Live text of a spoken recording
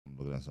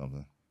looking at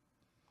something.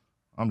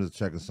 I'm just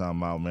checking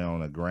something out, man, on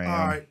the gram.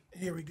 All right,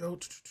 here we go.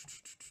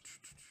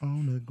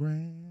 On the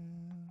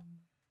gram.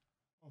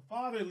 A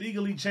father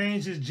legally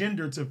changed his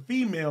gender to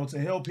female to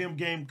help him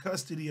gain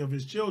custody of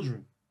his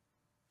children.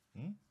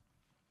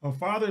 A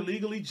father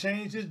legally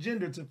changed his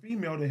gender to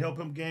female to help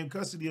him gain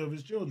custody of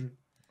his children.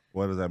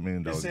 What does that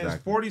mean, though? It says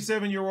exactly?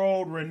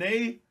 47-year-old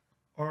Renee,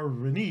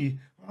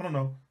 I don't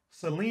know,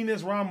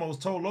 Salinas Ramos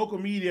told local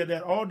media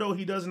that although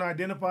he doesn't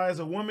identify as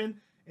a woman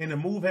and the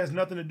move has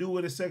nothing to do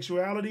with his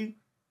sexuality,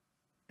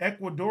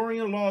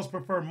 Ecuadorian laws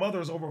prefer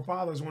mothers over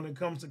fathers when it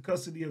comes to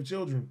custody of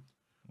children.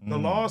 The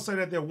laws say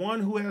that the one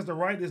who has the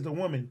right is the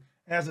woman.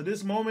 As of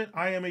this moment,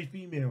 I am a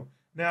female.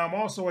 Now I'm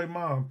also a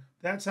mom.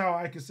 That's how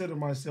I consider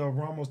myself,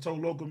 Ramos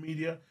told local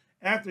media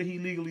after he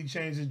legally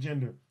changed his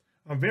gender.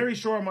 I'm very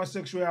sure of my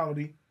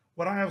sexuality.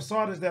 What I have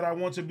sought is that I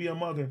want to be a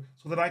mother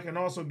so that I can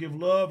also give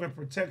love and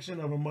protection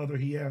of a mother,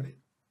 he added.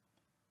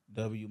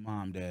 W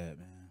mom, dad,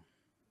 man.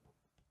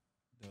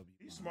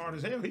 He's smart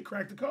as hell. He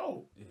cracked the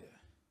code. Yeah.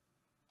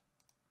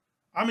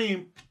 I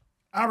mean,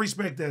 I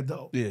respect that,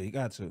 though. Yeah, you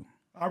got to.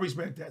 I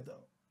respect that,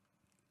 though.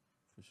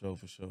 For sure,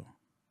 for sure.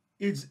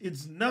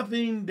 It's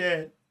nothing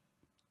that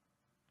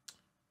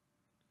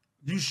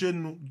you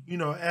shouldn't,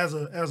 as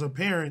a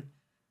parent,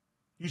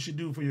 you should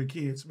do for your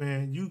kids,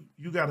 man.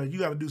 You gotta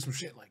do some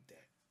shit like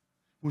that.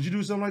 Would you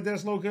do something like that,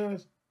 Slow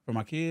Cuz? For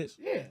my kids?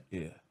 Yeah.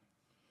 Yeah.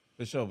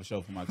 For sure,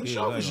 for my For kids.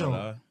 sure, I ain't for gonna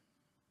sure. lie.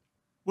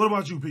 What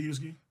about you,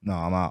 Piyuski? No,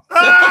 I'm out.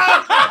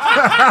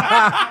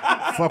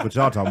 Fuck what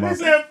y'all talking about. He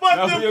said, fuck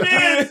Not for them your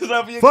kids. kids.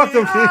 Not for your Fuck kids.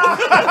 them kids.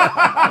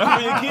 Not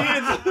for your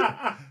kids.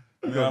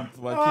 Yeah,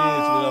 for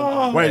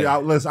my kids. Wait,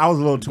 listen, I was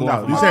a little too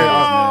loud. You Oh,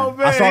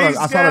 said man, I he's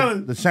saw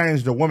scandalous. the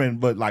change the woman,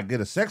 but like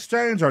get a sex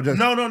change or just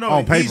No.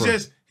 on paper?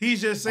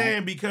 He's just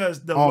saying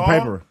because the On law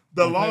paper.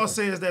 the law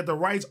says that the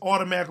rights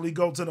automatically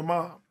go to the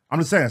mom. I'm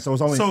just saying, so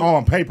it's only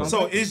on paper.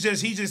 So it's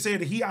just he just said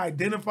that he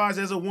identifies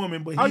as a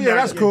woman, but he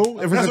that's cool.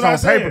 If it's that's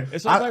just what on I paper. said.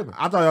 It's on paper.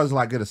 I thought I was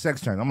like get a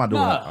sex change. I'm not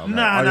doing that. Okay.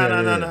 Nah,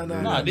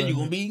 Nah, then you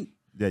gonna be.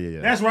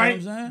 Yeah. That's right.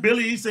 You know what I'm saying?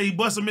 Billy, he said he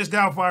busted Miss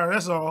Doubtfire.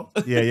 That's all.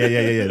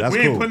 Yeah. That's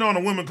we cool. ain't putting on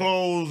the women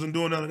clothes and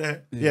doing none of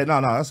that. Yeah, no.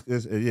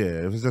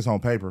 If it's just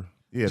on paper,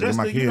 yeah, Just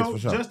my to, kids for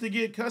sure. just to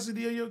get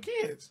custody of your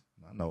kids.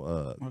 I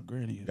know. My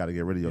granny. You got to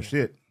get rid of your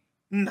shit.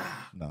 Nah.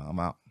 No, I'm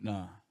out.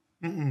 Nah.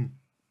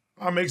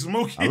 I'll make some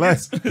more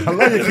kids. I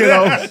love your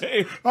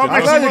kiddos. I'll I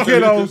love your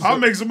kiddos. I'll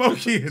make some more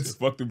kids.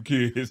 Fuck them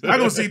kids. I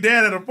go see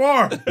Dad at a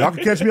farm Y'all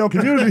can catch me on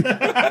Cuhmunity.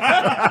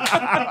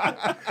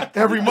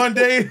 every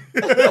Monday,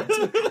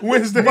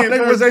 Wednesday, Monday,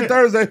 and Wednesday,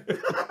 Thursday.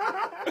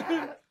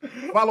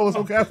 Follow us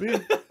on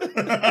Caffeine.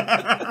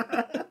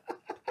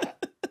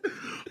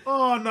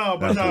 Oh no,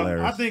 but That's no,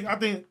 hilarious. I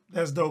think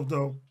that's dope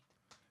though.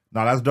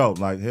 No, that's dope.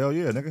 Like hell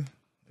yeah, nigga.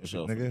 For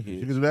sure, Nigga, for if the you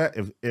kids. can do that,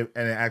 if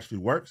and it actually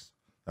works,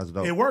 that's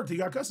dope. It worked. He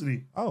got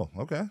custody. Oh,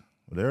 okay. Well,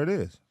 there it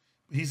is.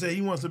 He said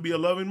he wants to be a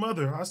loving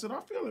mother. I said I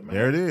feel it, man.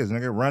 There it is,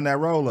 nigga. Run that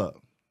roll up.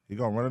 He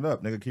gonna run it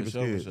up, nigga. Keep For his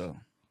sure, kids. for sure.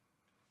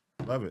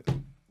 Love it.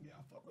 Yeah,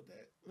 I fuck with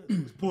that.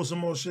 Let's pull some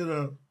more shit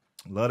up.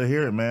 Love to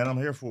hear it, man. I'm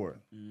here for it.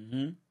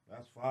 Mm-hmm.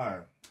 That's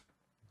fire.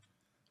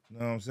 You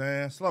know what I'm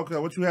saying? Slow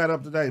cut, what you had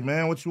up today,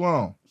 man? What you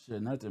on?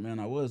 Shit, nothing, man.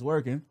 I was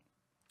working.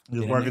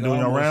 You was Yeah, working nigga, doing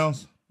your almost.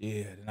 rounds?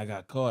 Yeah, then I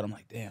got caught. I'm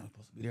like, damn, I'm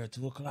supposed to be there at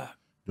 2 o'clock.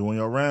 Doing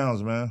your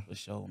rounds, man. For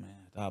sure, man.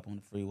 Stop on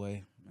the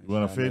freeway. Make You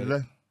want sure to I feed made it.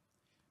 today?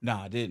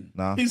 Nah, I didn't.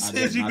 Nah. He I said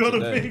did you not go to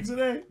today. Fig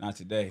today. Not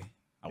today.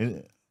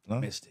 I No?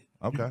 missed it.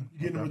 Okay. You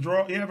getting Okay.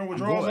 withdrawal? You having I'm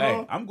withdrawals going, at hey,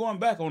 all? I'm going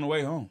back on the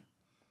way home.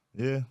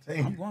 Yeah.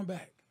 Damn. I'm going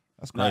back.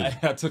 That's Nah, crazy.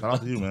 I took, Shout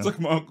out to you, man. took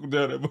my uncle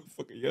down that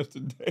motherfucker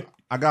yesterday.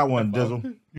 I got one, Dizzle.